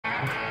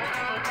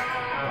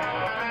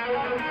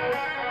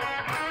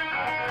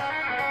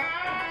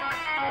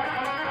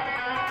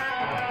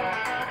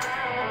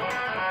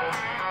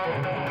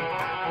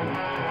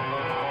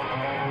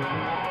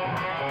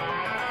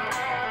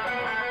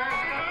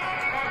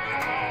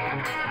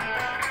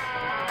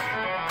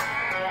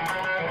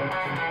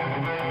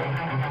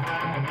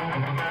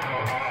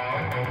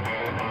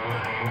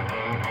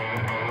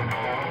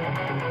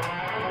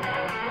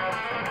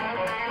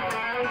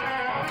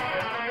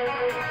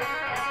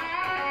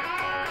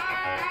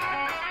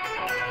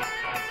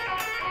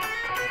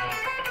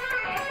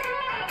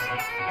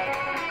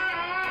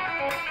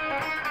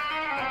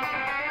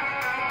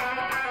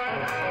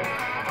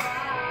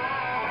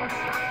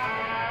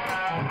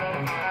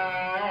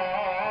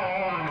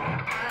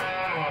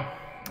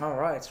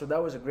Alright, so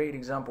that was a great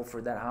example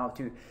for that, how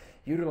to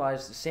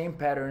utilize the same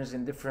patterns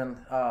in different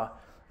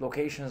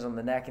locations on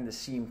the neck in the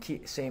same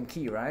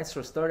key, right?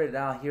 So started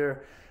out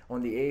here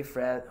on the A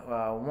fret,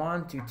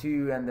 1, 2,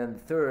 2, and then the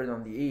third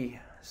on the E,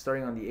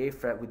 starting on the A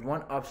fret with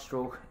one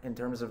upstroke in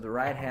terms of the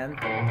right hand.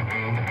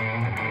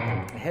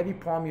 Heavy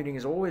palm muting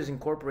is always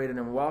incorporated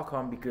and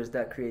welcome because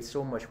that creates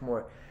so much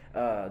more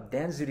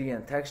density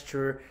and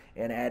texture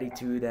and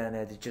attitude, and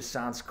it just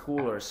sounds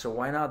cooler. So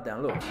why not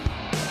then? Look.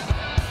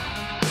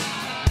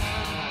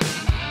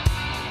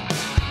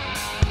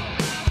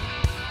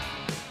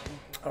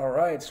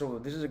 Alright, so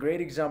this is a great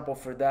example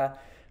for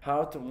that,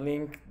 how to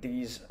link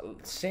these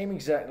same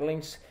exact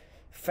links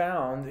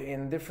found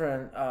in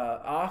different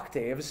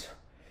octaves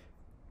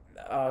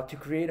to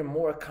create a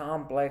more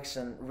complex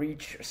and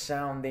rich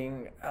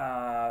sounding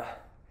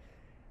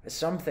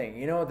something,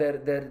 you know,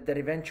 that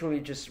eventually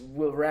just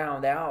will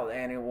round out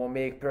and it will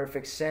make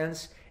perfect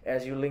sense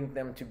as you link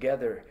them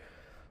together.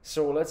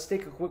 So let's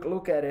take a quick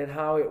look at it,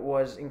 how it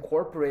was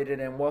incorporated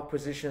and what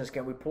positions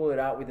can we pull it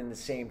out within the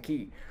same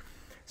key.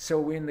 So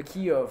we're in the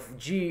key of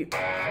G,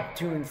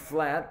 tuned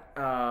flat,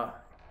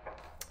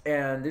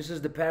 and this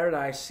is the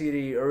Paradise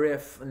City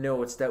riff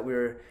notes that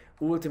we're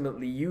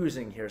ultimately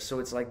using here. So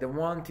it's like the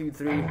 1, 2,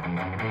 3,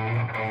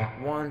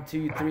 1,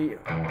 2, 3,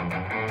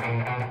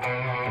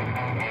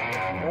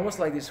 almost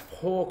like this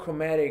whole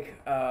chromatic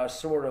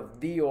sort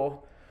of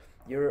deal.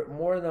 You're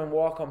more than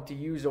welcome to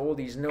use all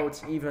these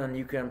notes. Even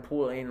you can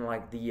pull in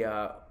like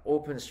the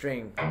open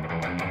string.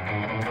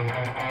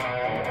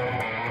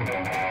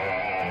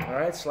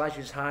 Alright, Slash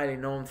is highly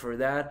known for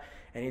that,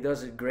 and he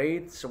does it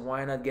great, so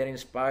why not get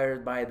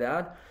inspired by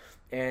that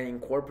and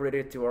incorporate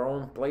it to our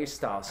own play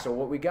style. So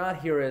what we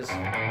got here is,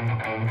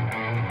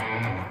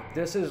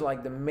 this is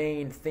like the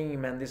main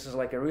theme, and this is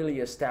like a really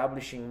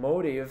establishing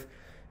motive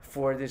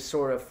for this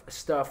sort of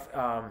stuff.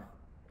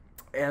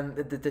 And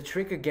the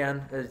trick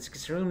again, it's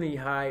extremely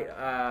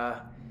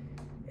high,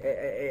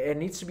 it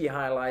needs to be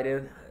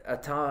highlighted a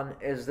ton,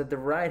 is that the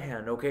right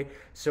hand, okay?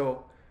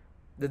 So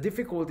the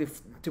difficulty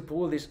to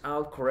pull this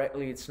out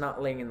correctly, it's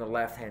not laying in the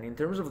left hand. In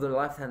terms of the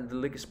left hand, the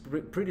lick is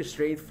pretty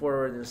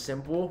straightforward and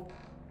simple,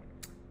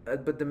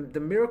 but the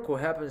miracle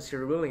happens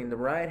here really in the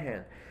right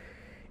hand.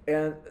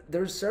 And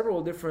there's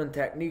several different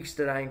techniques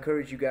that I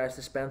encourage you guys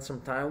to spend some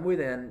time with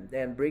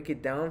and break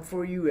it down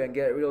for you and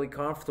get really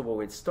comfortable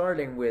with,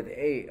 starting with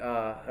a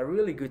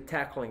really good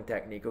tackling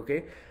technique,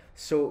 okay?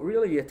 So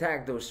really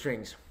attack those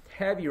strings.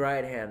 Heavy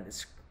right hand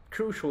is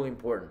crucially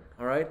important,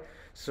 all right?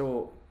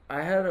 So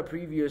I had a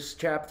previous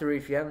chapter.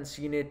 If you haven't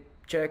seen it,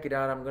 check it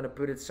out. I'm gonna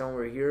put it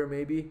somewhere here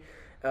maybe.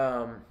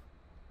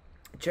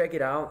 Check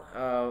it out.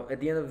 At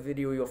the end of the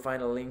video you'll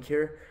find a link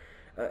here.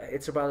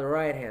 It's about the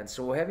right hand.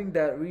 So having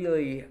that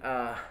really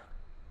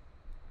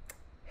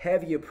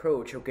heavy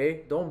approach,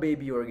 okay? Don't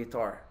baby your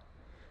guitar.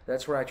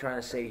 That's what I'm trying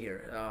to say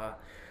here.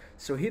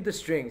 So hit the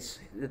strings,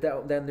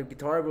 then the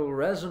guitar will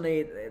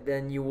resonate,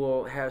 then you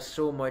will have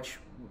so much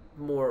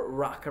more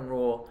rock and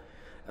roll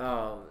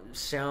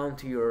sound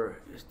to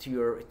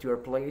your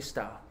play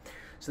style.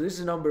 So this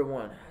is number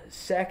one.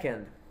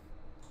 Second,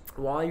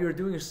 while you're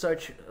doing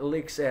such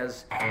licks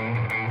as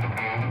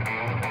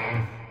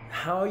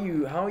how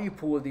you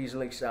pull these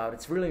licks out,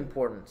 it's really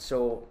important.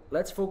 So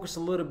let's focus a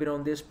little bit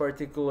on this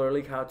particular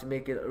lick, how to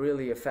make it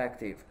really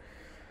effective.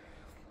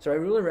 So I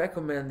really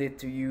recommend it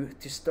to you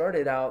to start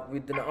it out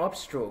with an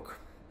upstroke,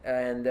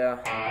 and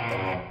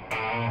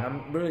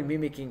I'm really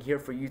mimicking here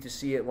for you to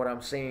see it, what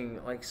I'm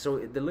saying. Like, so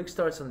the lick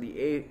starts on the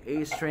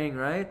A string,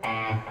 right?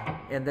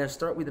 And then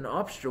start with an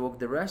upstroke.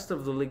 The rest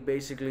of the lick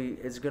basically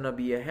is gonna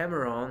be a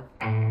hammer-on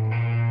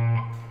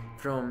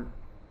from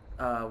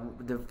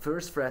the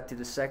first fret to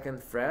the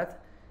second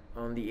fret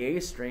on the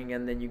A string,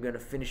 and then you're gonna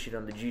finish it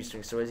on the G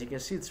string. So as you can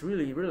see, it's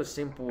really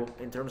simple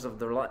in terms of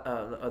the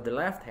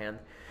left hand.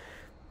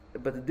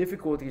 But the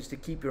difficulty is to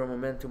keep your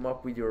momentum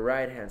up with your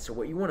right hand. So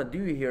what you want to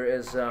do here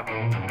is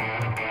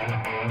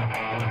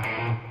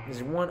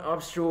one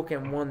upstroke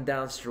and one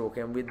downstroke.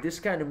 And with this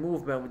kind of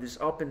movement, with this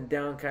up and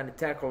down kind of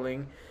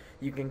tackling,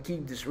 you can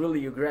keep this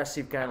really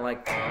aggressive kind of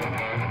like.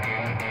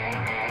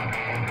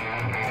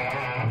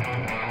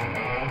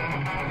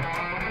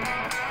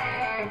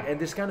 And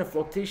this kind of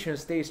flotation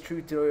stays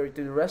true to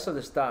the rest of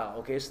the style.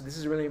 Okay, so this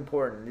is really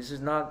important. This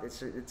is not.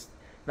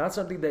 not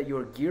something that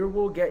your gear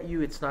will get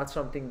you. It's not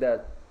something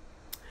that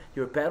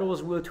your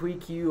pedals will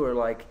tweak you, or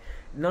like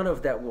none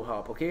of that will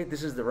help. Okay,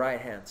 this is the right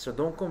hand, so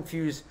don't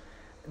confuse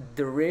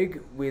the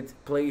rig with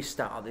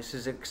Playstyle. This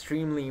is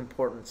extremely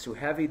important, so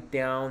have it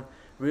down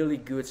really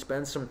good,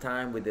 spend some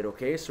time with it.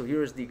 Okay, so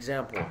here's the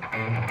example.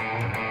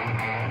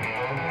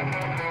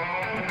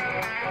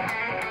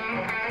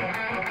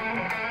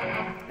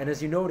 And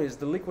as you notice,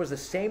 the lick was the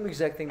same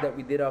exact thing that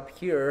we did up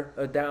here,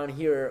 down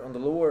here on the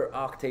lower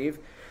octave,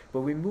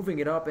 but we're moving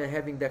it up and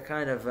having that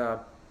kind of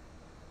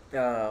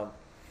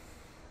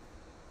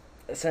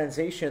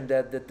sensation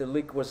that the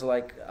lick was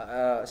like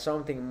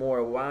something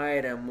more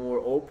wide and more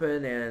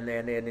open, and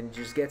it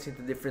just gets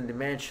into different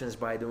dimensions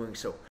by doing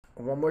so.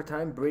 One more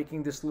time,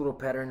 breaking this little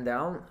pattern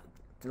down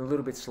a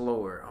little bit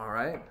slower, all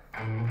right?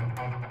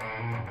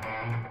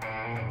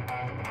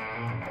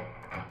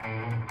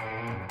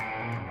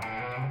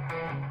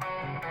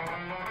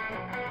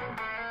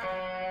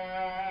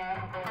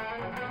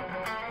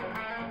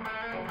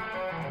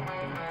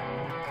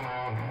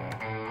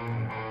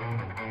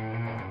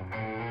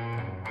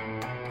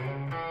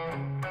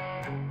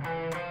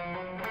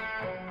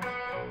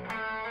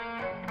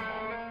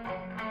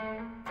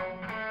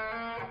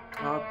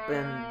 Up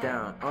and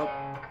down, up,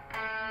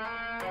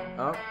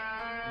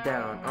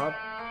 down, up.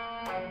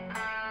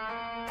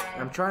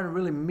 I'm trying to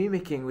really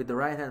mimicking with the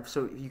right hand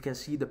so you can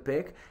see the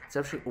pick. It's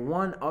actually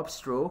one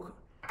upstroke,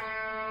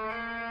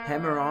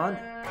 hammer on,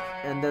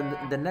 and then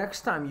the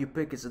next time you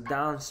pick is a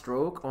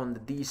downstroke on the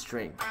D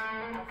string.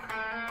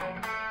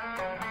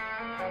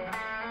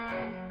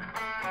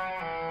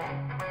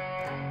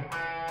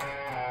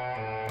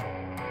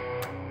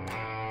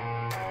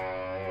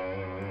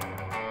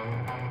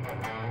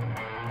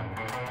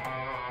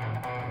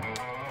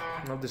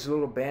 This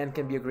little band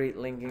can be a great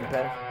linking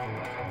pad.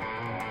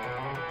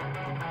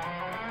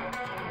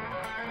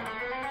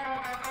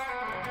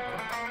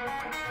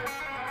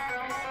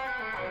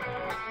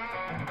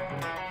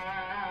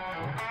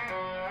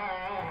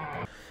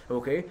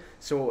 Okay,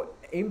 so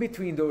in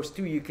between those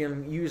two you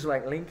can use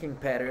like linking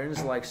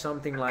patterns, like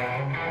something like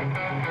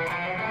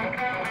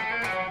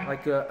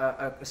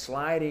a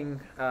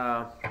sliding,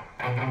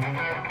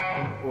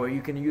 or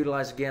you can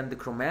utilize again the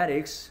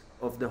chromatics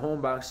of the home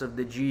box of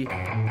the G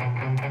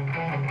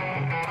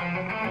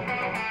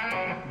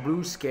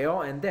blues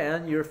scale, and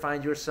then you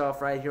find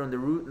yourself right here on the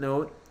root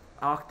note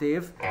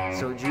octave,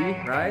 so G,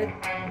 right?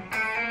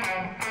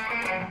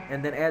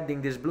 And then adding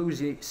this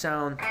bluesy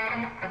sound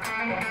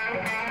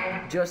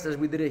just as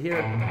we did it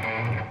here,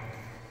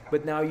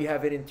 but now you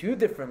have it in two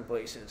different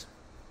places.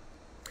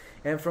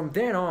 And from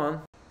then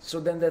on, so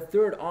then the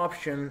third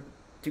option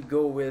to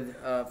go with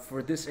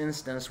for this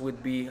instance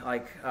would be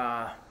like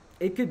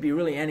it could be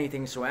really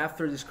anything. So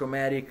after this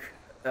chromatic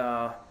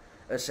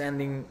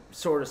ascending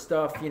sort of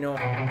stuff, you know,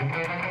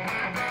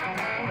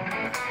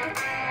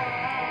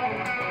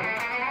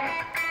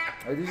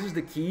 this is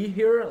the key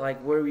here,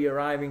 like where we are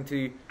arriving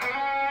to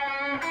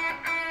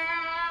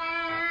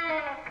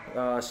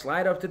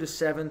slide up to the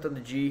 7th on the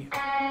G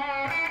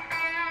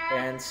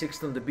and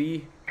 6th on the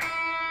B,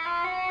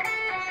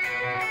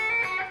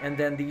 and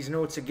then these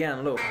notes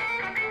again, look,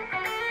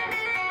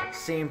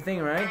 same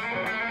thing, right?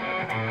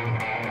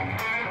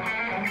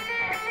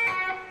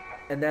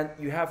 And then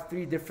you have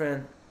three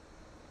different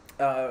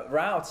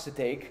routes to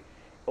take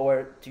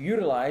or to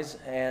utilize,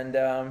 and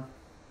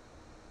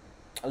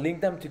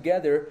link them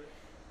together,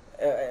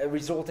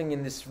 resulting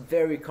in this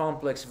very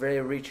complex,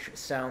 very rich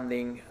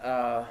sounding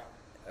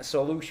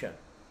solution.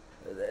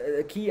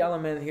 The key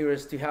element here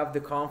is to have the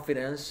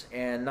confidence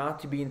and not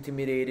to be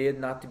intimidated,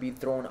 not to be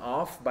thrown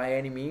off by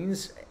any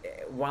means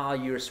while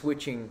you're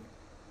switching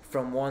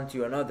from one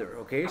to another.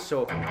 Okay,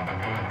 so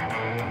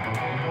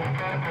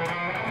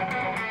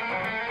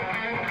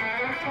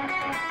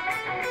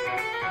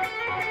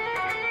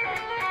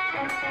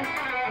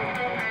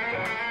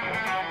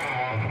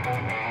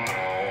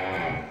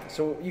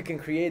you can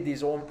create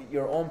these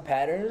your own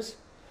patterns,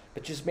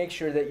 but just make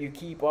sure that you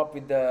keep up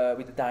with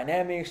the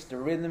dynamics, the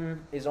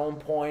rhythm is on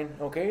point.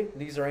 Okay,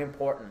 these are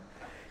important.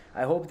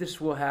 I hope this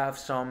will have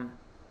some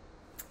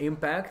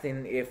impact,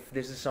 and if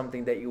this is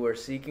something that you were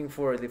seeking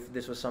for, if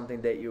this was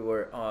something that you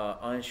were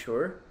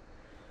unsure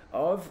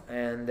of,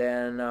 and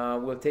then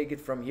we'll take it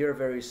from here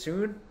very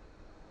soon.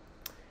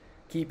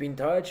 Keep in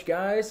touch,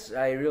 guys.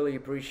 I really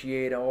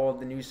appreciate all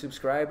the new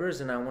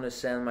subscribers, and I want to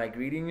send my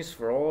greetings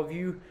for all of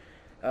you.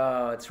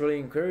 It's really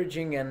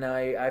encouraging, and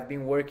I've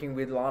been working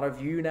with a lot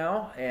of you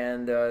now,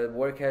 and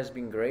work has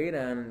been great,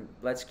 and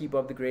let's keep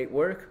up the great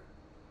work.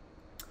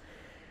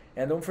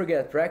 And don't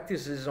forget,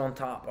 practice is on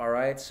top, all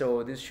right?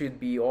 So this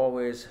should be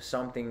always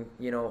something,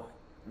 you know,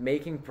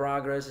 making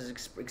progress is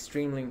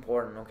extremely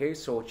important, okay?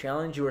 So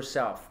challenge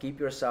yourself, keep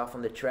yourself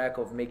on the track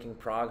of making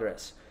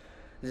progress.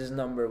 This is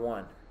number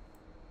one.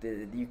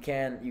 You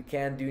can't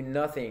do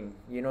nothing,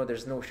 you know,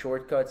 there's no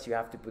shortcuts. You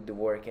have to put the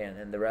work in,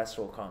 and the rest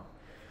will come.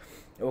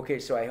 Okay,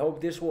 so I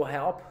hope this will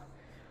help.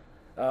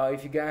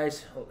 If you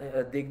guys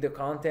dig the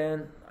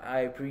content, I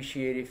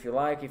appreciate if you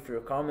like, if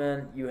you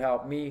comment, you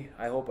help me.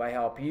 I hope I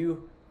help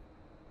you.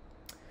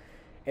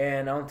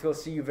 And until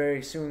see you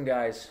very soon,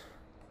 guys.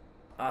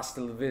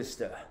 Hasta la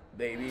vista,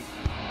 baby.